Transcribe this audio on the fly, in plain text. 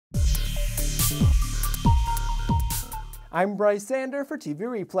I'm Bryce Sander for TV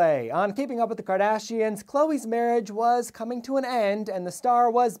Replay. On Keeping Up with the Kardashians, Khloe's marriage was coming to an end and the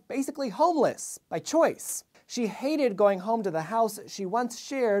star was basically homeless by choice. She hated going home to the house she once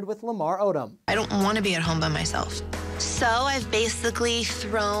shared with Lamar Odom. I don't want to be at home by myself. So I've basically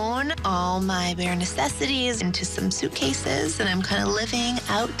thrown all my bare necessities into some suitcases and I'm kind of living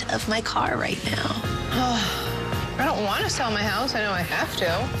out of my car right now. I don't want to sell my house. I know I have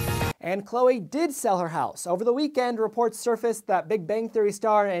to. And Khloe did sell her house. Over the weekend, reports surfaced that Big Bang Theory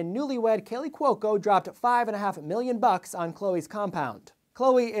star and newlywed Kaylee Cuoco dropped $5.5 million on Khloe's compound.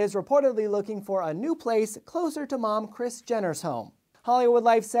 Khloe is reportedly looking for a new place closer to mom Kris Jenner's home. Hollywood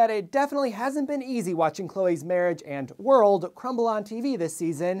Life said it definitely hasn't been easy watching Khloe's marriage and world crumble on TV this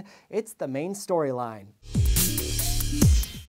season. It's the main storyline.